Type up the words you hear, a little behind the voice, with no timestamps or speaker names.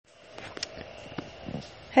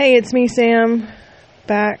Hey, it's me, Sam,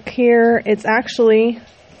 back here. It's actually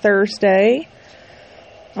Thursday.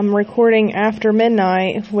 I'm recording after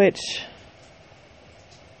midnight, which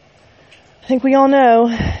I think we all know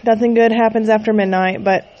nothing good happens after midnight,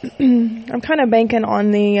 but I'm kind of banking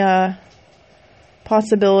on the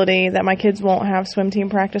possibility that my kids won't have swim team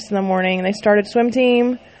practice in the morning. They started swim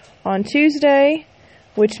team on Tuesday,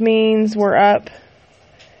 which means we're up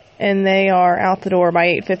and they are out the door by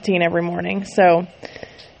 8:15 every morning. So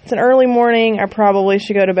it's an early morning. I probably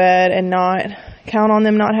should go to bed and not count on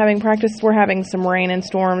them not having practice. We're having some rain and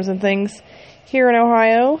storms and things here in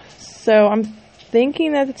Ohio, so I'm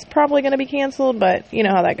thinking that it's probably going to be canceled, but you know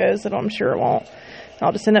how that goes, and I'm sure it won't.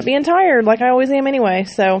 I'll just end up being tired like I always am anyway.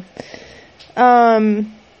 So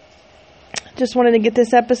just wanted to get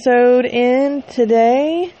this episode in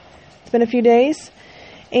today. It's been a few days.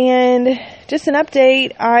 And just an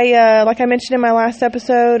update, like I mentioned in my last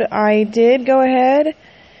episode, I did go ahead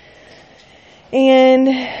and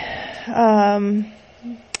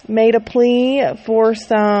made a plea for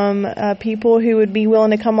some people who would be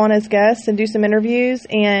willing to come on as guests and do some interviews,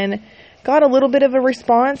 and got a little bit of a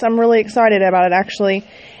response. I'm really excited about it, actually.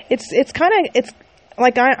 It's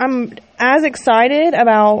like I'm as excited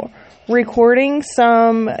about recording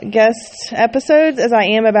some guest episodes as I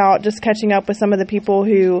am about just catching up with some of the people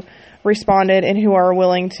who responded and who are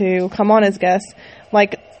willing to come on as guests.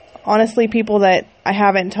 Like, honestly, people that I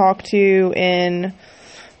haven't talked to in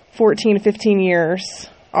 14, 15 years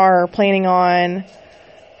are planning on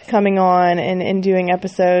coming on and doing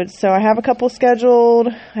episodes. So I have a couple scheduled.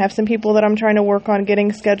 I have some people that I'm trying to work on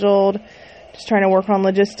getting scheduled. Just trying to work on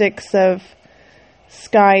logistics of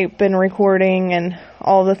Skype and recording and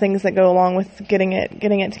all the things that go along with getting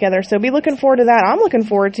it together. So be looking forward to that. I'm looking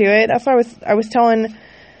forward to it. That's why I was telling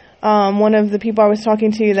one of the people I was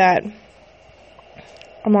talking to that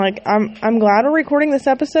I'm like, I'm glad we're recording this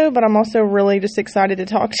episode, but I'm also really just excited to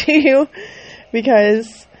talk to you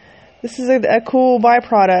because this is a cool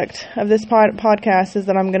byproduct of this podcast is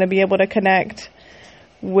that I'm going to be able to connect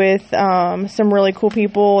with some really cool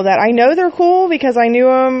people that I know they're cool because I knew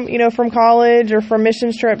them, from college or from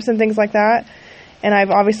mission trips and things like that. And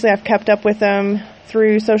I've kept up with them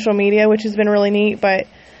through social media, which has been really neat. But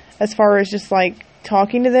as far as just like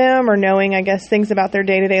talking to them or knowing, I guess, things about their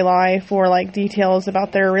day-to-day life or like details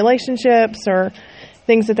about their relationships or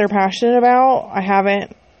things that they're passionate about, I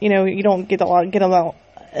haven't, you don't get a lot of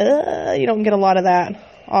that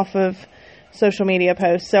off of social media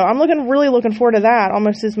posts. So I'm really looking forward to that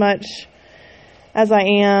almost as much as I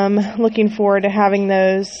am looking forward to having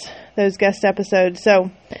those guest episodes.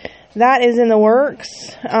 So that is in the works.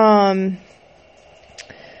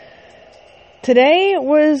 Today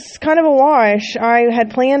was kind of a wash. I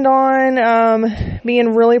had planned on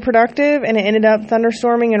being really productive, and it ended up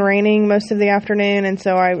thunderstorming and raining most of the afternoon, and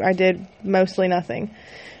so I did mostly nothing.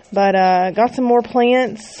 But got some more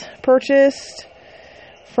plants purchased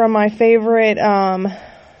from my favorite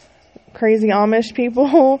crazy Amish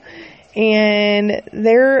people, and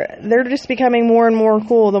they're just becoming more and more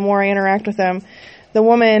cool the more I interact with them. The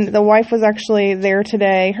wife was actually there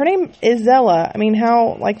today. Her name is Zella. I mean,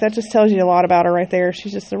 that just tells you a lot about her right there.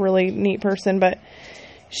 She's just a really neat person, but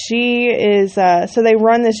she is, so they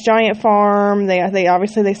run this giant farm. They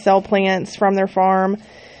obviously sell plants from their farm.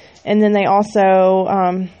 And then they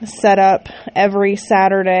also set up every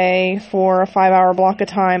Saturday for a 5-hour block of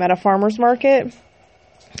time at a farmer's market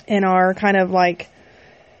in our kind of like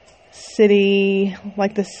city,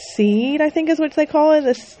 like the seed, I think is what they call it.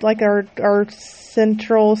 This like our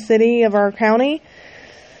central city of our county.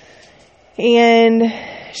 And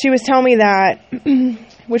she was telling me that,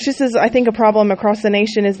 which this is, I think, a problem across the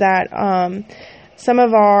nation, is that some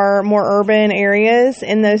of our more urban areas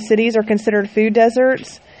in those cities are considered food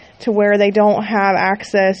deserts, to where they don't have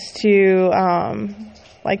access to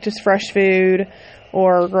like just fresh food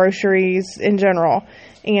or groceries in general.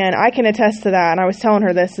 And I can attest to that. And I was telling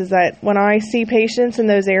her this, is that when I see patients in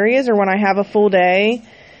those areas, or when I have a full day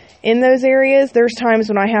in those areas, there's times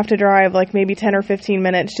when I have to drive like maybe 10 or 15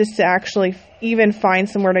 minutes just to actually even find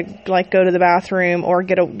somewhere to like go to the bathroom or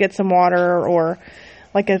get some water, or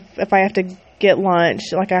like if I have to get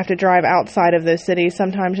lunch, like I have to drive outside of those cities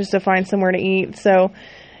sometimes just to find somewhere to eat. So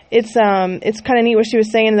it's kind of neat what she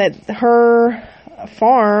was saying, that her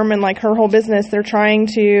farm and like her whole business,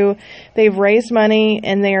 they've raised money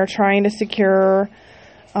and they are trying to secure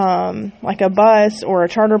like a bus or a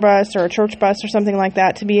charter bus or a church bus or something like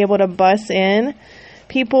that to be able to bus in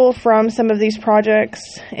people from some of these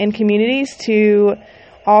projects and communities, to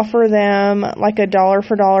offer them like a dollar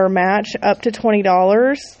for dollar match up to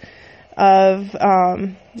 $20 of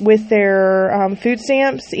with their food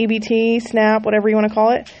stamps, EBT, SNAP, whatever you want to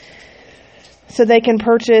call it. So they can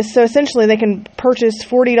purchase, so essentially they can purchase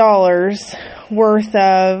 $40 worth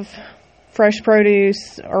of fresh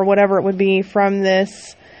produce or whatever it would be from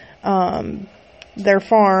this, their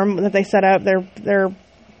farm that they set up, their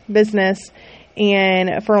business,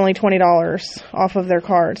 and for only $20 off of their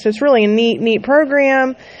card. So it's really a neat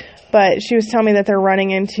program, but she was telling me that they're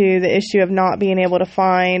running into the issue of not being able to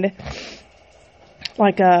find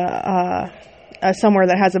like a somewhere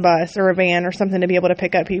that has a bus or a van or something to be able to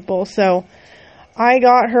pick up people. So I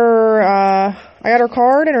got her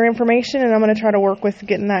card and her information, and I'm going to try to work with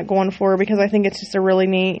getting that going for her, because I think it's just a really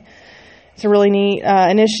neat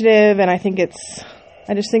initiative, and I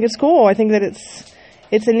just think it's cool. I think that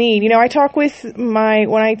it's a need. You know, I talk with when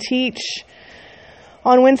I teach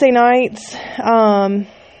on Wednesday nights,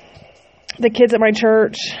 the kids at my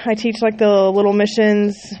church. I teach like the little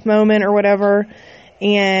missions moment or whatever,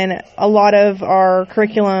 and a lot of our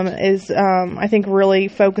curriculum is, I think, really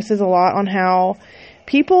focuses a lot on how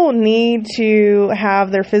people need to have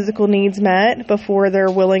their physical needs met before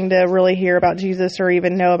they're willing to really hear about Jesus or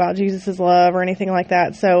even know about Jesus' love or anything like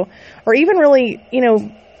that. So, or even really, you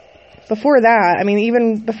know, before that, I mean,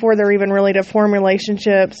 even before they're even really to form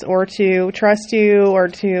relationships or to trust you or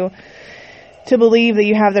to believe that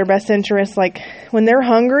you have their best interests, like when they're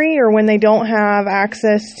hungry or when they don't have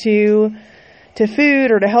access to food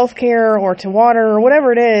or to health care or to water or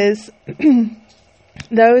whatever it is,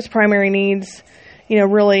 those primary needs, you know,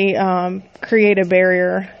 really create a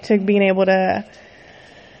barrier to being able to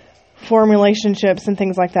form relationships and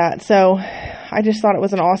things like that. So I just thought it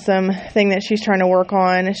was an awesome thing that she's trying to work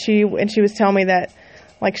on. She was telling me that,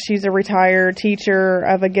 like, she's a retired teacher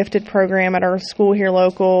of a gifted program at our school here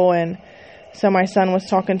local, and so my son was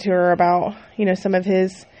talking to her about, you know, some of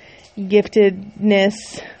his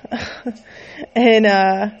giftedness. And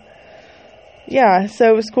yeah, so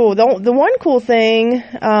it was cool. The one cool thing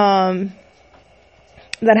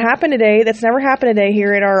that happened today, that's never happened today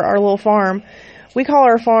here at our little farm, we call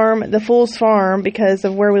our farm the Fool's Farm because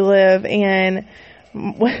of where we live. And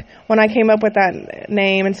when I came up with that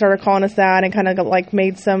name and started calling us that, and kind of like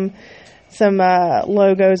made some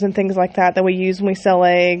logos and things like that we use when we sell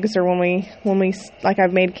eggs, or when we like,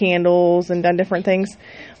 I've made candles and done different things.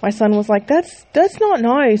 My son was like, that's not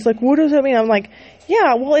nice. Like, what does that mean? I'm like,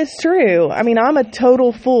 yeah, well, it's true. I mean, I'm a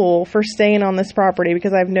total fool for staying on this property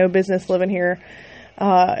because I have no business living here,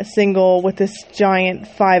 single with this giant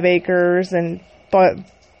 5 acres and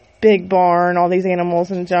big barn, all these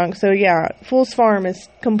animals and junk. So yeah, Fool's Farm is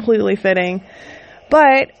completely fitting.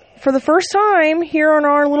 But for the first time here on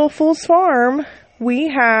our little Fool's Farm, we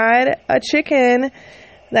had a chicken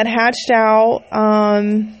that hatched out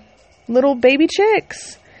little baby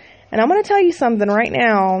chicks. And I'm going to tell you something right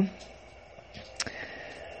now.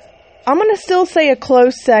 I'm going to still say a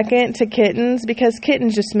close second to kittens, because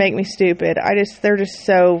kittens just make me stupid. They're just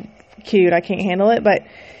so cute. I can't handle it. But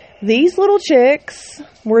these little chicks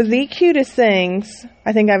were the cutest things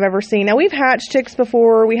I think I've ever seen. Now, we've hatched chicks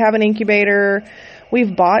before. We have an incubator.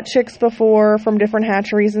 We've bought chicks before from different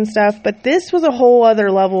hatcheries and stuff. But this was a whole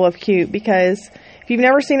other level of cute, because if you've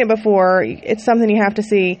never seen it before, it's something you have to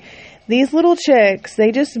see. These little chicks,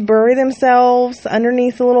 they just bury themselves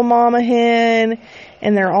underneath the little mama hen,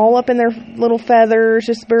 and they're all up in their little feathers,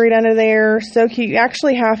 just buried under there. So cute. You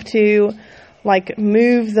actually have to, like,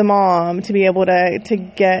 move the mom to be able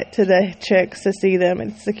to get to the chicks to see them.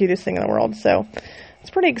 It's the cutest thing in the world. So it's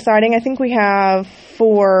pretty exciting. I think we have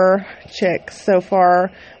 4 chicks so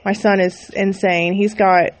far. My son is insane. He's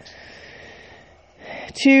got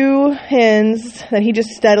 2 hens that he just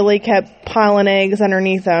steadily kept piling eggs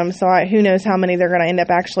underneath them. So who knows how many they're going to end up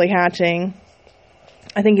actually hatching.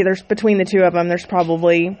 I think there's, between the 2 of them, there's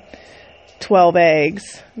probably 12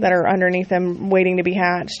 eggs that are underneath them waiting to be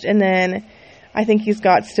hatched. And then I think he's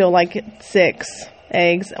got still like 6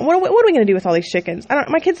 eggs. What are we going to do with all these chickens?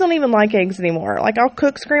 My kids don't even like eggs anymore. Like, I'll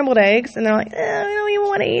cook scrambled eggs, and they're like, I don't even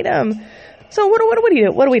want to eat them. So what do we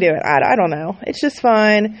do? What do we do? I don't know. It's just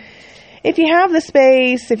fun. If you have the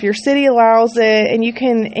space, if your city allows it, and you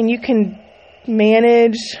can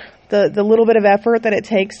manage the little bit of effort that it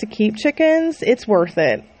takes to keep chickens, it's worth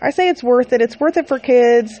it. I say it's worth it. It's worth it for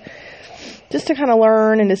kids, just to kind of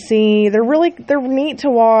learn and to see. They're neat to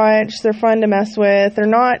watch. They're fun to mess with. They're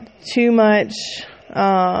not too much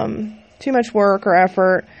work or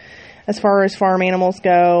effort as far as farm animals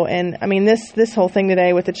go. And I mean, this whole thing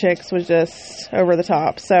today with the chicks was just over the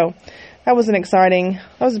top. So that was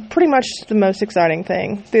pretty much the most exciting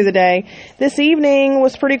thing through the day. This evening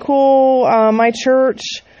was pretty cool. My church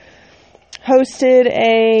hosted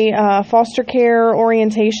a foster care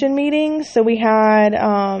orientation meeting. So we had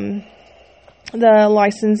the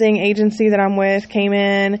licensing agency that I'm with came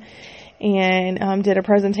in and did a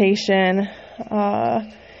presentation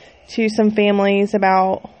to some families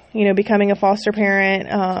about, becoming a foster parent.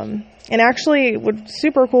 And actually, what's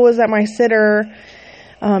super cool is that my sitter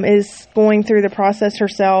is going through the process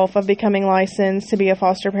herself of becoming licensed to be a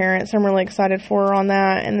foster parent. So I'm really excited for her on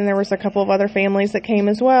that. And then there was a couple of other families that came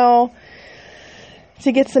as well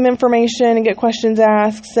to get some information and get questions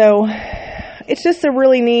asked. So it's just a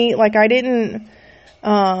really neat, I didn't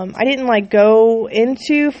go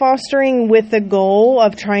into fostering with the goal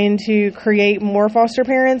of trying to create more foster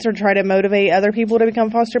parents or try to motivate other people to become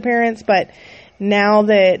foster parents. But now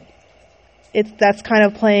that that's kind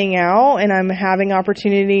of playing out and I'm having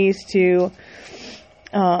opportunities to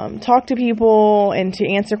talk to people and to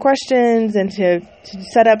answer questions and to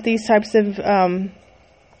set up these types of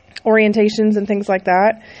orientations and things like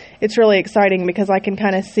that, it's really exciting because I can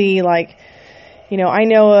kind of see, I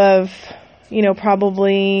know of,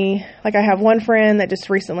 probably, I have one friend that just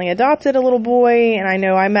recently adopted a little boy, and I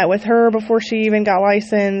know I met with her before she even got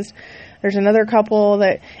licensed. There's another couple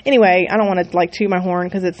that, anyway, I don't want to, toot my horn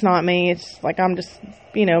because it's not me. It's I'm just,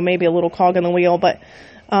 maybe a little cog in the wheel, but,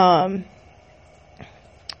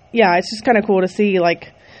 yeah, it's just kind of cool to see,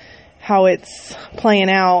 how it's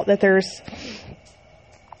playing out, that there's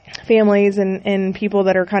families and people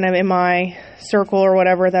that are kind of in my circle or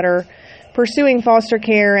whatever that are pursuing foster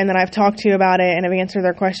care, and then I've talked to about it and have answered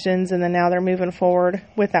their questions, and then now they're moving forward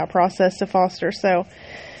with that process to foster. So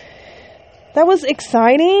that was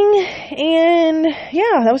exciting, and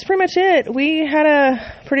yeah, that was pretty much it. We had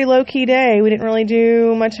a pretty low-key day. We didn't really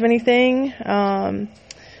do much of anything.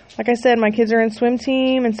 Like I said, my kids are in swim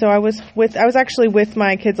team, and so I was actually with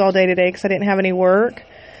my kids all day today because I didn't have any work,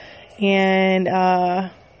 and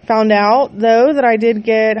found out, though, that I did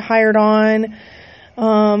get hired on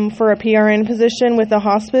for a PRN position with a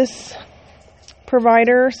hospice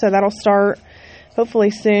provider, so that'll start hopefully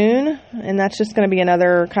soon, and that's just going to be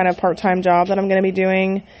another kind of part-time job that I'm going to be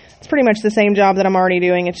doing. It's pretty much the same job that I'm already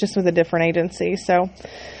doing, it's just with a different agency, so I'm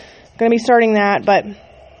going to be starting that. But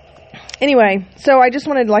anyway, so I just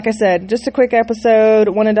wanted, like I said, just a quick episode,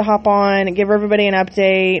 wanted to hop on and give everybody an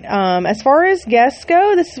update. As far as guests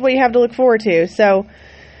go, this is what you have to look forward to. So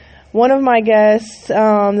one of my guests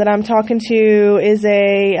that I'm talking to is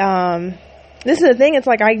this is the thing, it's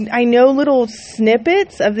I know little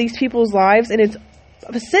snippets of these people's lives, and it's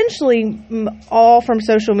essentially all from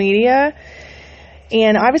social media.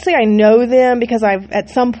 And obviously I know them because at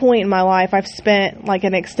some point in my life, I've spent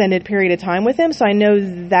an extended period of time with them. So I know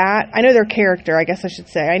their character, I guess I should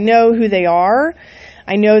say. I know who they are.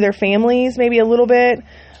 I know their families maybe a little bit.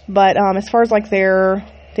 But as far as their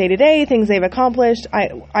day-to-day, things they've accomplished,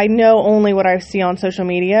 I know only what I see on social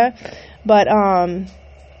media. But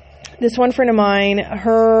this one friend of mine,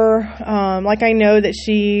 her, I know that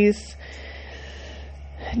she's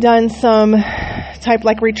done some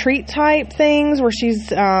type retreat type things where she's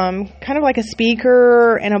kind of like a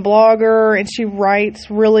speaker and a blogger, and she writes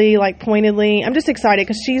really pointedly. I'm just excited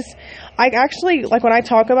because I actually, when I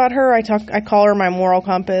talk about her, I call her my moral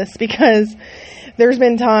compass, because there's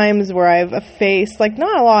been times where I've faced,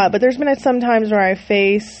 not a lot, but there's been some times where I've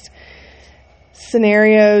faced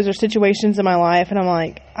scenarios or situations in my life, and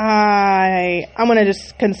I'm I'm going to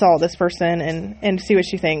just consult this person and see what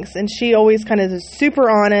she thinks. And she always kind of is super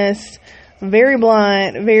honest, very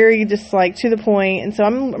blunt, very just to the point. And so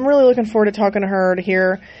I'm really looking forward to talking to her to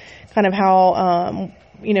hear kind of how,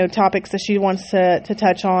 topics that she wants to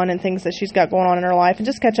touch on and things that she's got going on in her life, and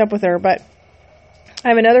just catch up with her. But I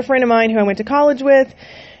have another friend of mine who I went to college with,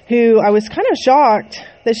 who I was kind of shocked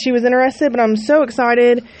that she was interested, but I'm so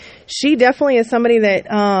excited. She definitely is somebody that,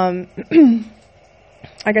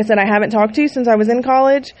 like I said, I haven't talked to since I was in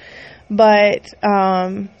college, but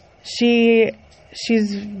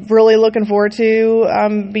she's really looking forward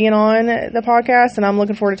to being on the podcast, and I'm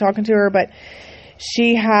looking forward to talking to her. But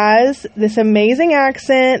she has this amazing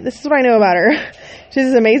accent. This is what I know about her. She has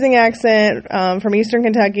this amazing accent from Eastern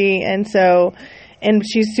Kentucky, and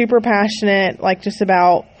she's super passionate, just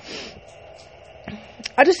about.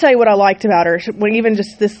 I'll just tell you what I liked about her. Even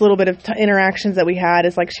just this little bit of interactions that we had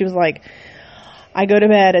is she was I go to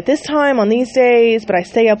bed at this time on these days, but I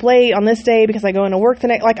stay up late on this day because I go into work the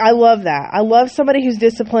next. I love that. I love somebody who's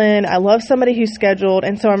disciplined. I love somebody who's scheduled.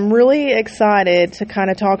 And so I'm really excited to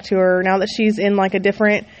kind of talk to her now that she's in a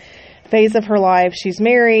different phase of her life. She's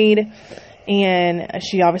married, and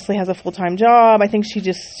she obviously has a full-time job. I think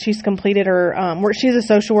she's completed her work. She's a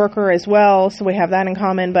social worker as well, so we have that in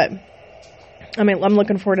common. But I'm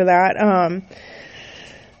looking forward to that.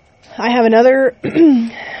 I have another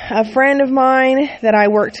a friend of mine that I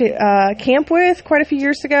worked at camp with quite a few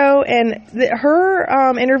years ago, and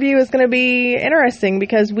her interview is going to be interesting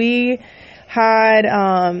because we had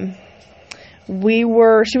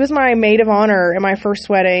she was my maid of honor at my first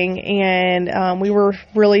wedding, and we were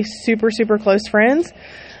really super, super close friends.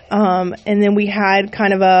 And then we had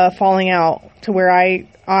kind of a falling out to where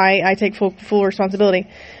I take full responsibility.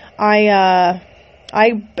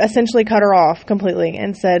 I essentially cut her off completely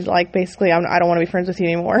and said, like, basically, I don't want to be friends with you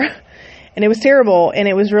anymore. And it was terrible. And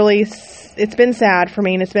it's been sad for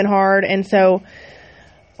me, and it's been hard. And so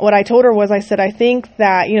what I told her was, I said, I think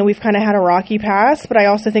that, we've kind of had a rocky past, but I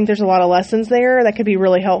also think there's a lot of lessons there that could be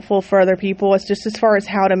really helpful for other people. It's just as far as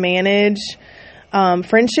how to manage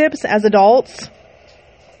friendships as adults.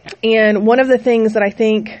 And one of the things that I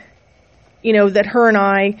think, that her and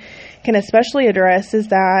I can especially address is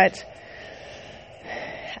that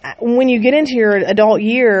when you get into your adult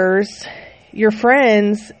years, your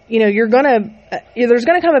friends, there's going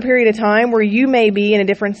to come a period of time where you may be in a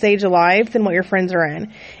different stage of life than what your friends are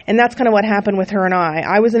in. And that's kind of what happened with her and I.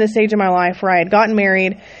 I was in a stage of my life where I had gotten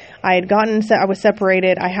married. I was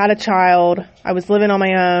separated. I had a child. I was living on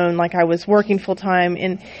my own. Like, I was working full time,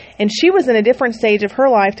 and she was in a different stage of her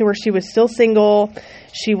life to where she was still single.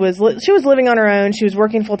 She was living on her own. She was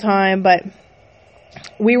working full time, but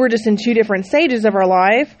we were just in two different stages of our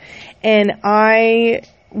life. And I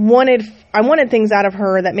wanted things out of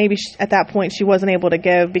her that maybe at that point she wasn't able to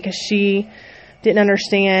give because she didn't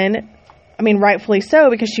understand. I mean, rightfully so,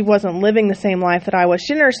 because she wasn't living the same life that I was.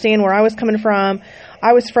 She didn't understand where I was coming from.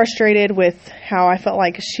 I was frustrated with how I felt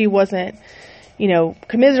like she wasn't,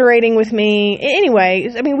 commiserating with me. Anyway,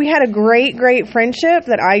 I mean, we had a great, great friendship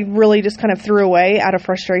that I really just kind of threw away out of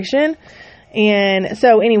frustration. And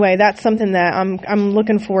so anyway, that's something that I'm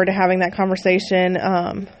looking forward to having that conversation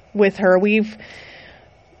with her. We've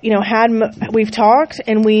talked,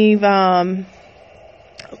 and we've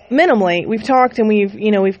minimally we've talked, and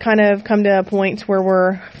we've kind of come to a point where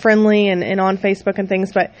we're friendly and on Facebook and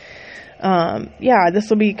things, but this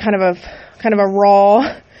will be kind of a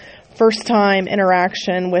raw first time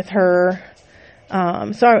interaction with her.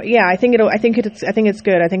 I think it's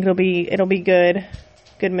good. I think it'll be good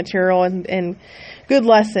material and good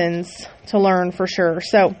lessons to learn for sure.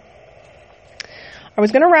 So I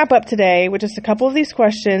was going to wrap up today with just a couple of these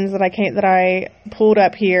questions that I pulled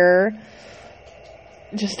up here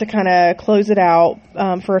just to kind of close it out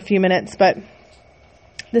for a few minutes. But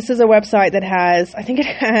this is a website that has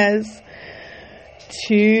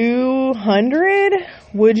 200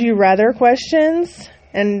 would you rather questions.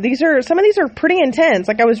 And some of these are pretty intense.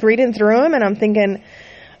 Like, I was reading through them and I'm thinking,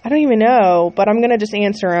 I don't even know, but I'm going to just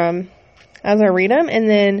answer them as I read them. And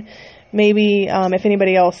then maybe if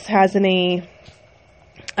anybody else has any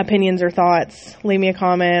opinions or thoughts, leave me a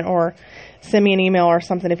comment or send me an email or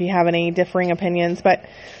something if you have any differing opinions. But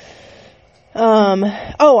I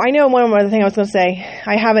know one other thing I was going to say.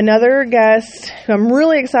 I have another guest who I'm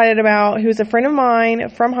really excited about, who's a friend of mine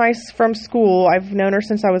from school. I've known her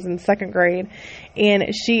since I was in second grade,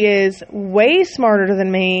 and she is way smarter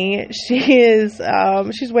than me. She's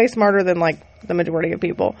way smarter than like the majority of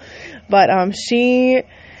people, but she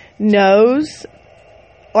knows,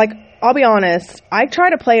 like, I'll be honest, I try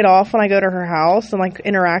to play it off when I go to her house and like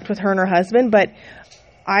interact with her and her husband, but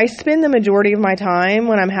I spend the majority of my time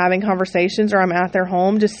when I'm having conversations or I'm at their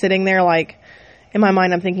home just sitting there, like, in my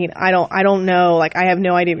mind I'm thinking, I don't know, like, I have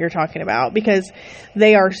no idea what you're talking about, because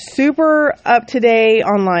they are super up to date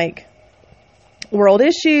on like world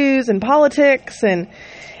issues and politics and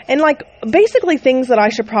like basically things that I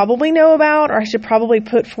should probably know about, or I should probably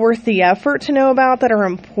put forth the effort to know about, that are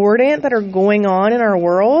important, that are going on in our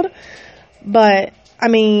world. But I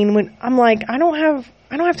mean, when I'm like, I don't have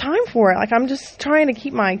time for it. Like, I'm just trying to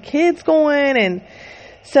keep my kids going. And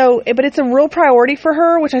so, but it's a real priority for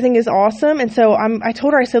her, which I think is awesome. And so I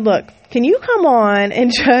told her, I said, look, can you come on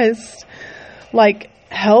and just like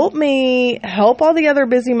help me help all the other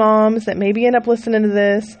busy moms that maybe end up listening to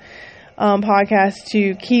this podcast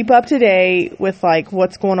to keep up to date with like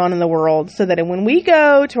what's going on in the world, so that when we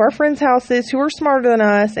go to our friends' houses who are smarter than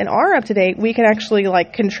us and are up to date, we can actually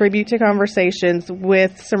like contribute to conversations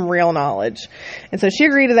with some real knowledge. And so she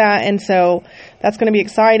agreed to that, and so that's going to be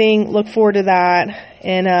exciting. Look forward to that.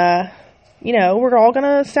 And we're all going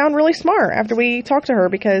to sound really smart after we talk to her,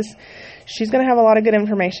 because she's going to have a lot of good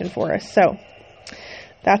information for us. So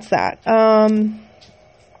that's that.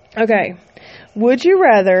 Okay. Would you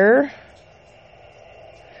rather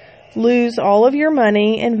lose all of your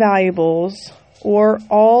money and valuables or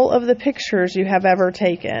all of the pictures you have ever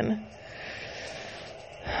taken?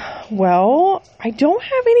 Well, I don't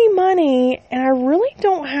have any money, and I really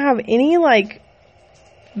don't have any, like,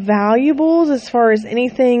 valuables as far as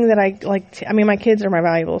anything that I like. I mean, my kids are my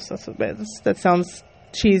valuables. That sounds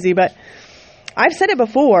cheesy, but I've said it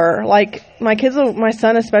before. Like, my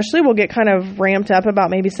son especially, will get kind of ramped up about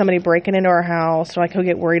maybe somebody breaking into our house, or like he'll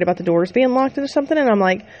get worried about the doors being locked or something. And I'm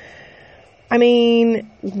like, I mean,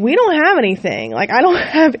 we don't have anything. Like, I don't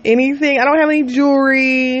have anything. I don't have any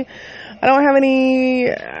jewelry. I don't have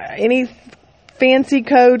any fancy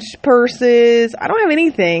Coach purses. I don't have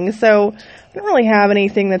anything. So I don't really have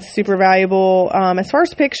anything that's super valuable. As far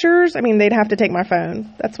as pictures, I mean, they'd have to take my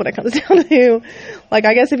phone. That's what it comes down to. Like,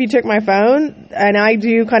 I guess if you took my phone, and I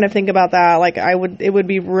do kind of think about that, like, it would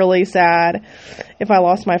be really sad if I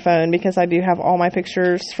lost my phone, because I do have all my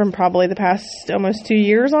pictures from probably the past almost 2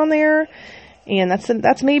 years on there. And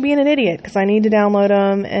that's me being an idiot, because I need to download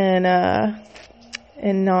them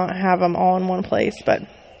and not have them all in one place. But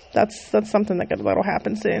that's something that'll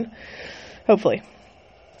happen soon, hopefully.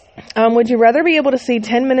 Would you rather be able to see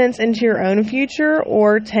 10 minutes into your own future,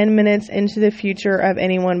 or 10 minutes into the future of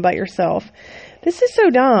anyone but yourself? This is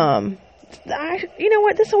so dumb. You know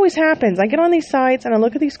what? This always happens. I get on these sites and I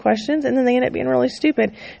look at these questions, and then they end up being really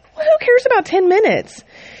stupid. Well, who cares about 10 minutes?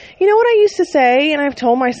 You know what I used to say, and I've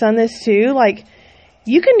told my son this too, like,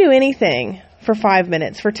 you can do anything for 5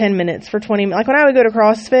 minutes, for 10 minutes, for 20 minutes. Like, when I would go to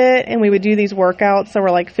CrossFit and we would do these workouts that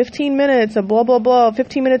were like 15 minutes of blah, blah, blah,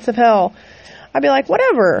 15 minutes of hell, I'd be like,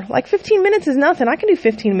 whatever, like 15 minutes is nothing. I can do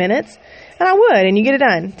 15 minutes, and I would, and you get it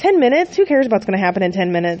done. 10 minutes, who cares about what's going to happen in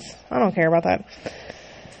 10 minutes? I don't care about that.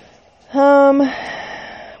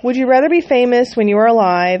 Would you rather be famous when you are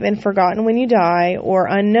alive and forgotten when you die, or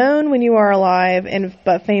unknown when you are alive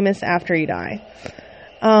but famous after you die?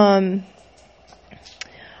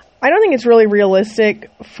 I don't think it's really realistic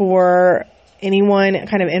for anyone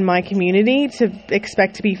kind of in my community to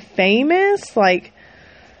expect to be famous. Like,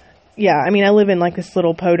 yeah, I mean, I live in like this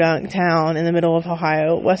little podunk town in the middle of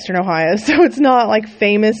Ohio, Western Ohio, so it's not like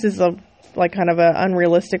famous is a like kind of an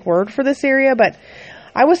unrealistic word for this area. But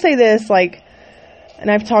I will say this, like, and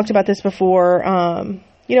I've talked about this before,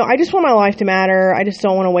 you know, I just want my life to matter. I just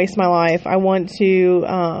don't want to waste my life. I want to,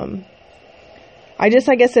 I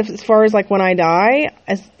guess as far as like when I die,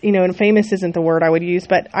 as you know, and famous isn't the word I would use,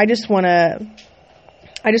 but I just want to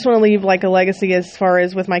leave like a legacy as far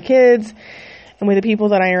as with my kids and with the people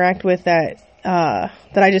that I interact with, that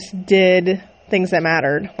I just did things that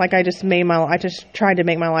mattered. Like, I just tried to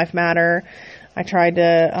make my life matter. I tried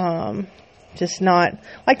to, just not,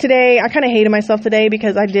 like today, I kind of hated myself today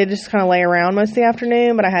because I did just kind of lay around most of the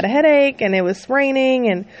afternoon, but I had a headache and it was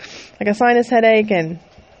raining and like a sinus headache, and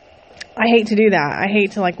I hate to do that. I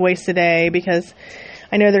hate to like waste a day, because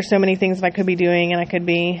I know there's so many things that I could be doing and I could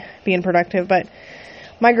be being productive. But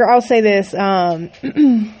I'll say this,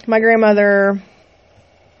 my grandmother,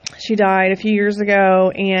 she died a few years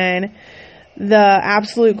ago, and the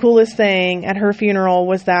absolute coolest thing at her funeral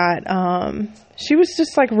was that, she was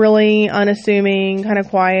just like really unassuming, kind of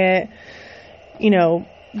quiet, you know,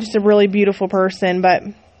 just a really beautiful person. But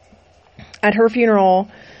at her funeral,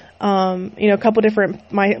 you know, a couple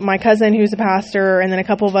different, my cousin who's a pastor, and then a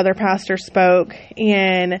couple of other pastors spoke,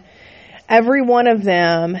 and every one of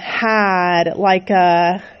them had like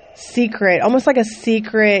a secret, almost like a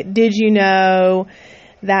secret, did you know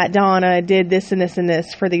that Donna did this and this and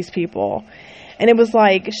this for these people? And it was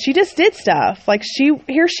like, she just did stuff. Like, she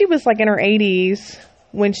was like in her 80s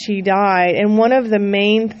when she died. And one of the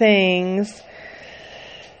main things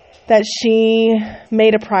that she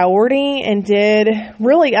made a priority and did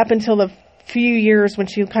really up until the few years when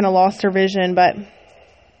she kind of lost her vision, but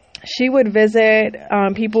she would visit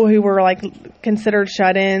people who were like considered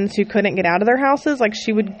shut-ins, who couldn't get out of their houses. Like,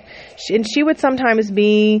 she would sometimes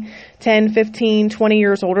be 10, 15, 20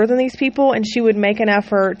 years older than these people, and she would make an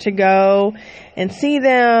effort to go and see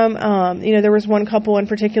them. You know, there was one couple in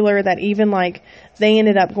particular that even like they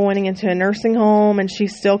ended up going into a nursing home, and she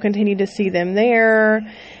still continued to see them there.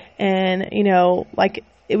 And, you know, like,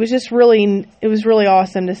 it was really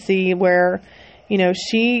awesome to see where, you know,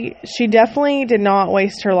 she definitely did not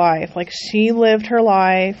waste her life. Like, she lived her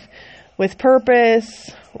life with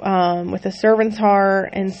purpose, with a servant's heart.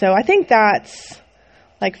 And so I think that's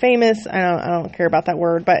like famous. I don't care about that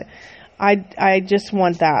word, but I just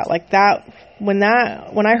want that. Like, that when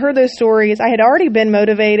I heard those stories, I had already been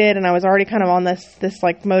motivated, and I was already kind of on this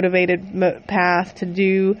like motivated path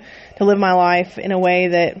to live my life in a way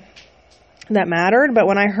that mattered. But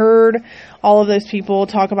when I heard all of those people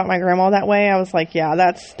talk about my grandma that way, I was like, yeah,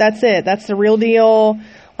 that's it. That's the real deal.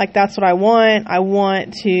 Like, that's what I want. I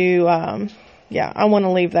want to, I want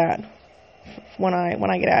to leave that when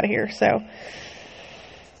I get out of here. So,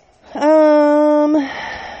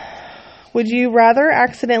 Would you rather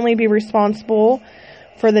accidentally be responsible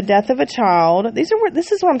for the death of a child? This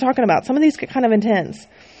is what I'm talking about. Some of these get kind of intense.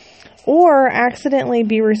 Or accidentally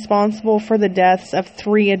be responsible for the deaths of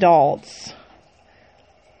 3 adults.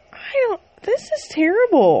 This is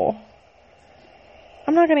terrible.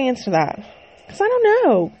 I'm not going to answer that. Because I don't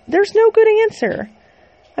know. There's no good answer.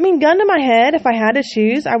 I mean, gun to my head, if I had to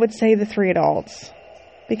choose, I would say the 3 adults.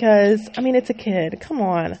 Because, I mean, it's a kid. Come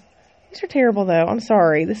on. These are terrible, though. I'm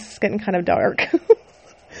sorry. This is getting kind of dark.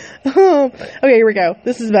 Okay, here we go.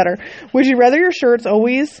 This is better. Would you rather your shirts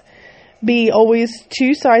always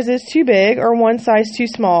 2 sizes too big or 1 size too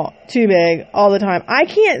small, too big all the time? I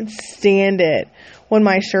can't stand it when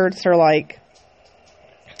my shirts are like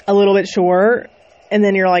a little bit short and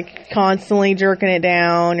then you're like constantly jerking it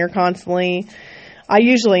down. I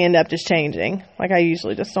usually end up just changing. Like I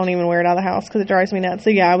usually just don't even wear it out of the house because it drives me nuts. So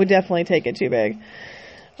yeah, I would definitely take it too big.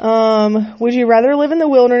 Would you rather live in the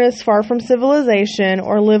wilderness far from civilization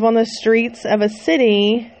or live on the streets of a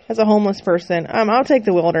city as a homeless person? I'll take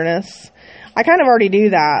the wilderness. I kind of already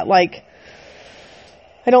do that. Like,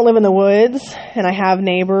 I don't live in the woods, and I have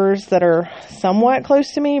neighbors that are somewhat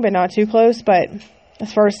close to me, but not too close. But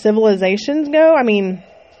as far as civilizations go, I mean,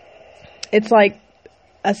 it's like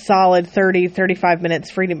a solid 35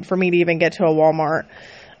 minutes for me to even get to a Walmart.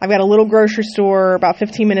 I've got a little grocery store about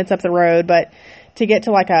 15 minutes up the road, but to get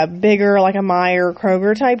to like a bigger, like a Meijer,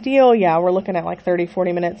 Kroger type deal, yeah, we're looking at like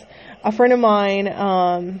 30-40 minutes. A friend of mine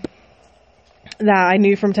that I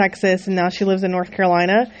knew from Texas, and now she lives in North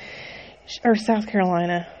Carolina, or South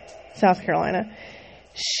Carolina.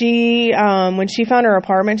 She, when she found her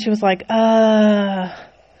apartment, she was like, I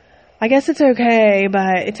guess it's okay,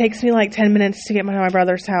 but it takes me like 10 minutes to get to my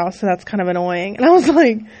brother's house, so that's kind of annoying. And I was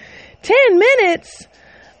like, 10 minutes?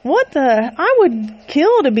 What the? I would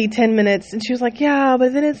kill to be 10 minutes. And she was like, yeah,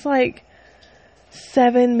 but then it's like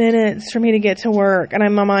 7 minutes for me to get to work. And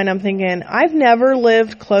in my mind, I'm thinking, I've never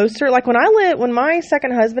lived closer. Like when my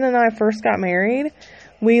second husband and I first got married,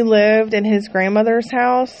 we lived in his grandmother's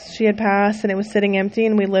house. She had passed and it was sitting empty,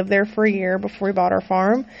 and we lived there for a year before we bought our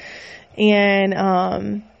farm. And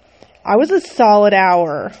I was a solid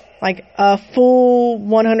hour, like a full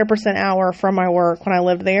 100% hour from my work when I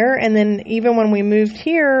lived there. And then even when we moved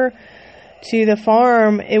here to the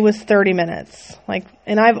farm, it was 30 minutes.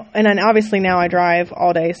 And obviously now I drive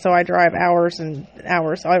all day, so I drive hours and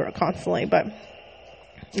hours constantly. But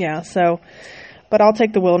yeah, but I'll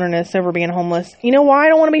take the wilderness over being homeless. You know why I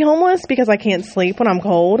don't want to be homeless? Because I can't sleep when I'm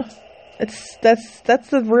cold. That's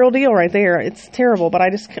the real deal right there. It's terrible, but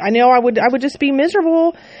I know I would just be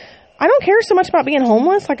miserable. I don't care so much about being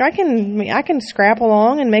homeless. Like I can scrap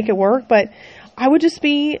along and make it work, but I would just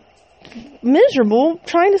be miserable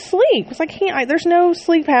trying to sleep because there's no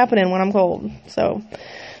sleep happening when I'm cold. So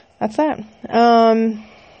that's that.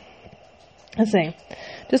 Let's see.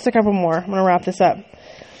 Just a couple more. I'm going to wrap this up.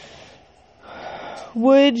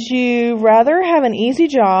 Would you rather have an easy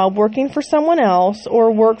job working for someone else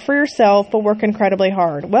or work for yourself but work incredibly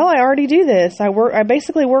hard? Well, I already do this. I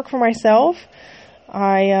basically work for myself.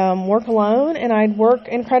 I work alone, and I work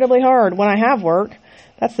incredibly hard when I have work.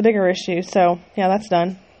 That's the bigger issue. So, yeah, that's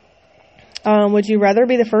done. Would you rather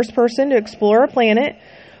be the first person to explore a planet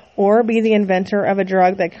or be the inventor of a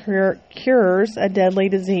drug that cures a deadly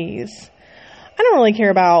disease? I don't really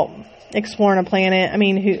care about exploring a planet. I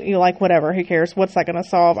mean, whatever, who cares? What's that going to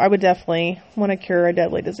solve? I would definitely want to cure a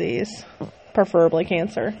deadly disease, preferably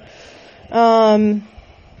cancer.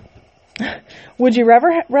 Would you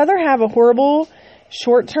rather have a horrible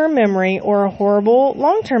short-term memory or a horrible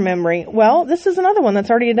long-term memory? Well, this is another one that's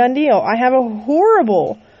already a done deal. I have a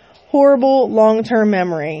horrible long-term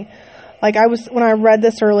memory. Like when I read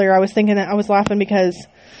this earlier, I was thinking that I was laughing because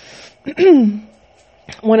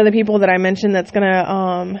one of the people that I mentioned that's going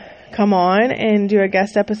to come on and do a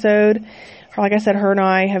guest episode, like I said, her and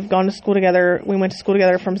I have gone to school together. We went to school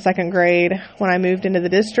together from second grade when I moved into the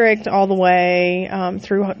district all the way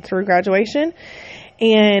through graduation.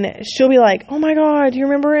 And she'll be like, oh my God, do you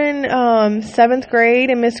remember in 7th grade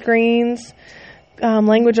in Miss Green's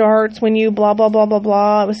language arts when you blah, blah, blah, blah,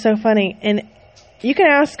 blah. It was so funny. And you can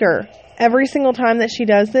ask her every single time that she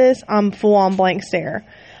does this, I'm full on blank stare.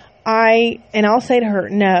 I'll say to her,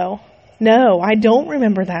 no, I don't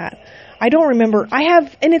remember that. I don't remember.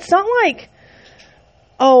 And it's not like,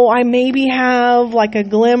 oh, I maybe have like a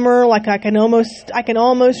glimmer, like I can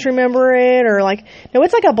almost remember it, or like, no,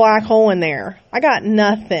 it's like a black hole in there. I got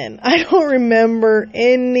nothing. I don't remember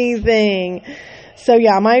anything. So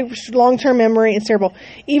yeah, my long-term memory is terrible.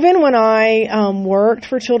 Even when I worked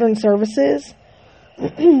for Children's Services,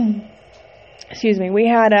 we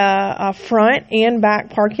had a front and back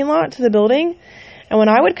parking lot to the building. And when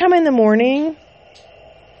I would come in the morning,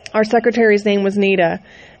 our secretary's name was Nita.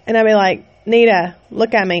 And I'd be like, Nita,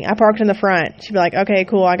 look at me. I parked in the front. She'd be like, okay,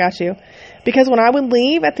 cool, I got you. Because when I would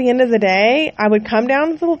leave at the end of the day, I would come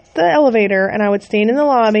down the elevator and I would stand in the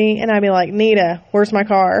lobby and I'd be like, Nita, where's my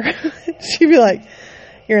car? She'd be like,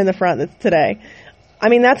 you're in the front today. I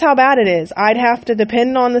mean, that's how bad it is. I'd have to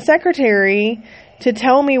depend on the secretary to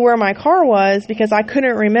tell me where my car was because I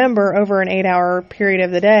couldn't remember over an 8-hour period of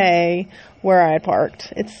the day where I had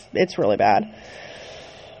parked. It's really bad.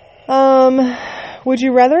 Would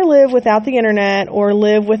you rather live without the internet or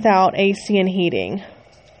live without AC and heating?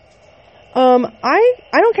 I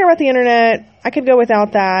don't care about the internet. I could go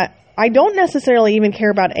without that. I don't necessarily even care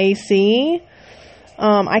about AC.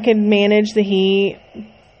 I can manage the heat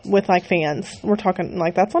with like fans. We're talking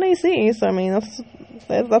like that's on AC. So I mean, that's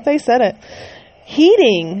they said it.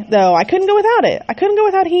 Heating though, I couldn't go without it. I couldn't go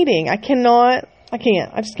without heating. I can't.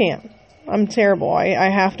 I just can't. I'm terrible. I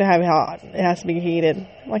have to have it hot. It has to be heated.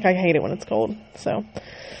 Like I hate it when it's cold. So,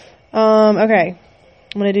 okay.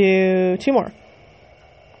 I'm going to do 2 more.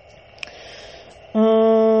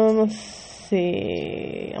 Let's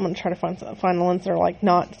see. I'm going to try to find the ones that are like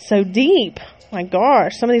not so deep. My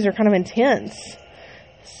gosh, some of these are kind of intense.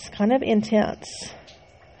 It's kind of intense.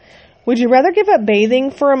 Would you rather give up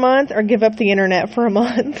bathing for a month or give up the internet for a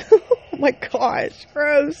month? Oh my gosh,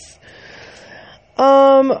 gross.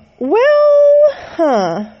 I'm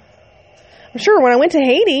sure when I went to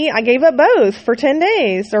Haiti, I gave up both for 10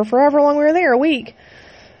 days or for however long we were there, a week.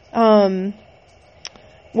 When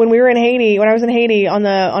I was in Haiti on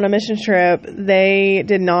a mission trip, they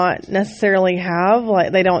did not necessarily have,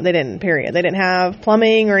 they didn't have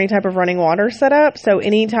plumbing or any type of running water set up. So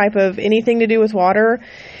anything to do with water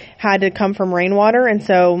had to come from rainwater. And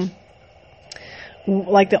so,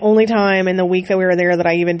 like, the only time in the week that we were there that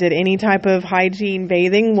I even did any type of hygiene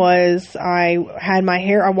bathing was I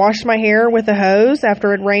washed my hair with a hose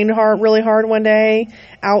after it rained really hard one day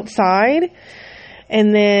outside.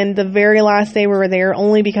 And then the very last day we were there,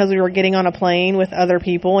 only because we were getting on a plane with other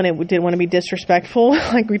people and it didn't want to be disrespectful,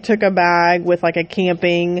 like we took a bag with like a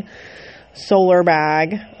camping solar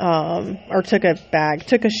bag, or took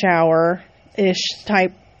a shower-ish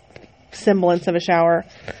type semblance of a shower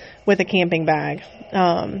with a camping bag.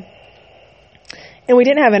 And we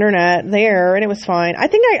didn't have internet there and it was fine. I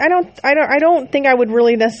don't think I would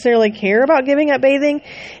really necessarily care about giving up bathing.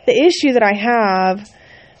 The issue that I have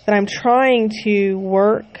that I'm trying to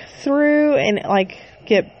work through and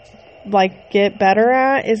get better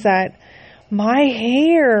at is that my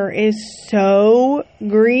hair is so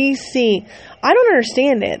greasy. I don't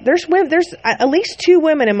understand it. There's at least 2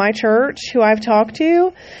 women in my church who I've talked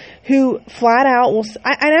to who flat out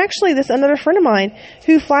another friend of mine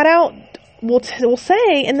who flat out will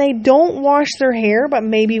say, and they don't wash their hair but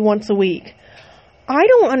maybe once a week. I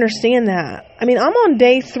don't understand that. I mean, I'm on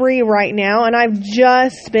day 3 right now, and I've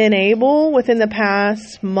just been able, within the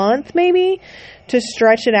past month maybe, to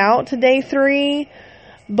stretch it out to day 3.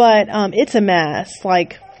 But it's a mess.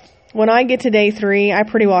 Like, when I get to day 3, I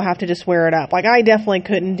pretty well have to just wear it up. Like, I definitely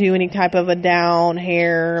couldn't do any type of a down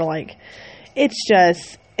hair. Like, it's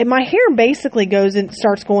just... And my hair basically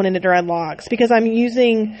starts going into dreadlocks because I'm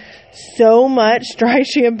using so much dry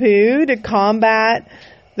shampoo to combat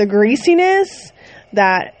the greasiness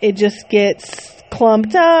that it just gets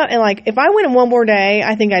clumped up. And like, if I went in one more day,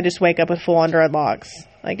 I think I'd just wake up with full on dreadlocks.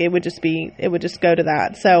 Like, it would just go to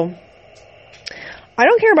that. So I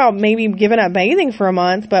don't care about maybe giving up bathing for a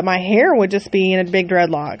month, but my hair would just be in a big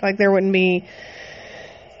dreadlock. Like, there'd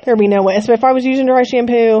be no way. So if I was using dry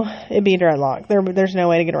shampoo, it'd be a dreadlock. There's no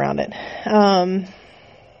way to get around it.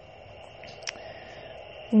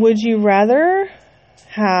 Would you rather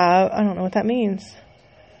have, I don't know what that means.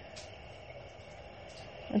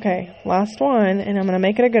 Okay, last one, and I'm going to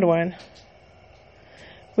make it a good one.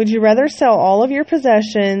 Would you rather sell all of your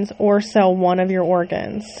possessions or sell one of your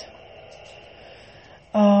organs?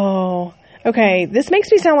 Oh, okay. This makes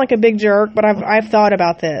me sound like a big jerk, but I've thought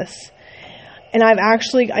about this. And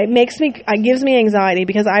it gives me anxiety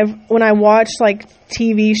because when I watch like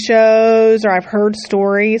TV shows or I've heard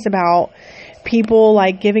stories about people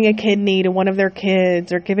like giving a kidney to one of their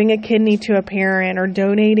kids or giving a kidney to a parent or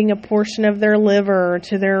donating a portion of their liver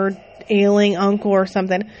to their ailing uncle or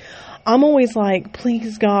something. I'm always like,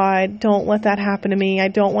 please God, don't let that happen to me. I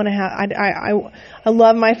don't want to I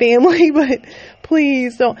love my family, but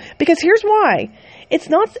please don't. Because here's why. It's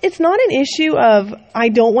not an issue of I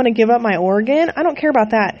don't want to give up my organ. I don't care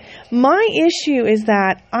about that. My issue is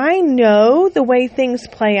that I know the way things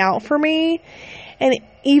play out for me, and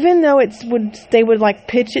even though they would like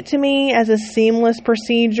pitch it to me as a seamless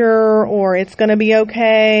procedure, or it's going to be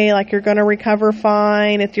okay, like you're going to recover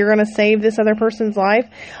fine, if you're going to save this other person's life,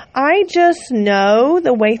 I just know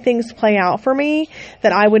the way things play out for me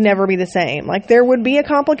that I would never be the same. Like there would be a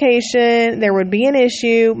complication, there would be an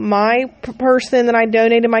issue. My person that I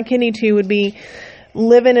donated my kidney to would be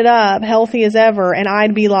living it up, healthy as ever, and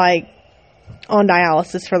I'd be like on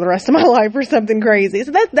dialysis for the rest of my life or something crazy.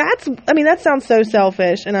 So that sounds so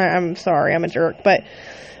selfish, and I'm sorry, I'm a jerk, but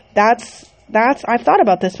I've thought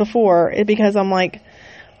about this before, because I'm like,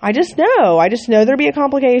 I just know there'd be a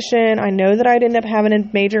complication. I know that I'd end up having a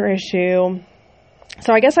major issue.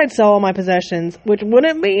 So I guess I'd sell all my possessions, which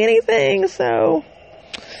wouldn't be anything, so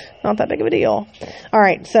not that big of a deal. All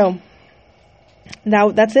right, so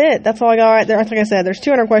now that's it. That's all I got. Like I said, there's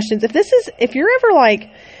 200 questions. If you're ever like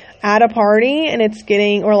at a party and it's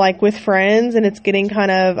getting, or like with friends and it's getting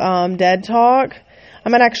kind of dead talk, I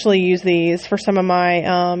might actually use these for some of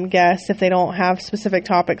my guests if they don't have specific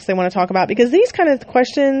topics they want to talk about, because these kind of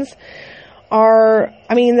questions are,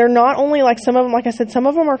 they're not only like, some of them, like I said, some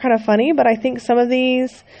of them are kind of funny, but I think some of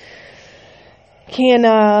these can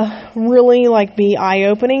really like be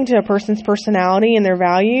eye-opening to a person's personality and their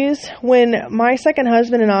values. When my second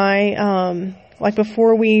husband and I, like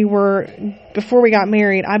before we got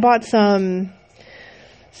married, I bought some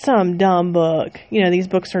dumb book. These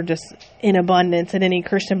books are just in abundance at any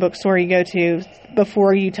Christian bookstore you go to,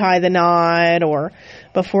 before you tie the knot, or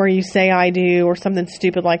before you say I do, or something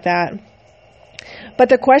stupid like that. But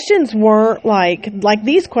the questions weren't like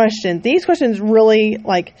these questions. These questions really,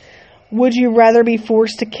 like, would you rather be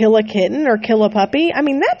forced to kill a kitten or kill a puppy?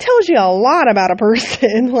 That tells you a lot about a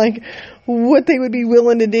person, like what they would be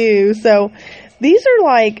willing to do. So these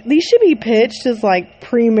should be pitched as like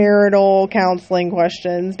premarital counseling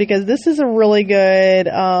questions, because this is a really good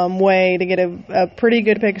way to get a pretty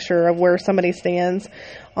good picture of where somebody stands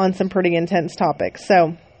on some pretty intense topics.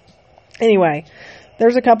 So anyway,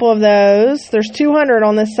 there's a couple of those. There's 200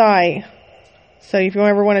 on this site. So if you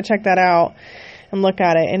ever want to check that out and look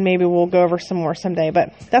at it, and maybe we'll go over some more someday.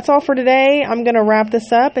 But that's all for today. I'm going to wrap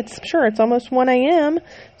this up. It's almost 1 a.m.,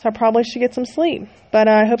 so I probably should get some sleep. But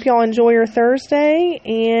I hope y'all enjoy your Thursday,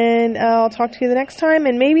 and I'll talk to you the next time.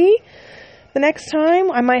 And maybe the next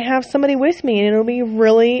time I might have somebody with me, and it'll be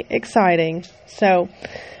really exciting. So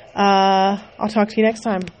I'll talk to you next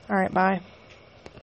time. All right, bye.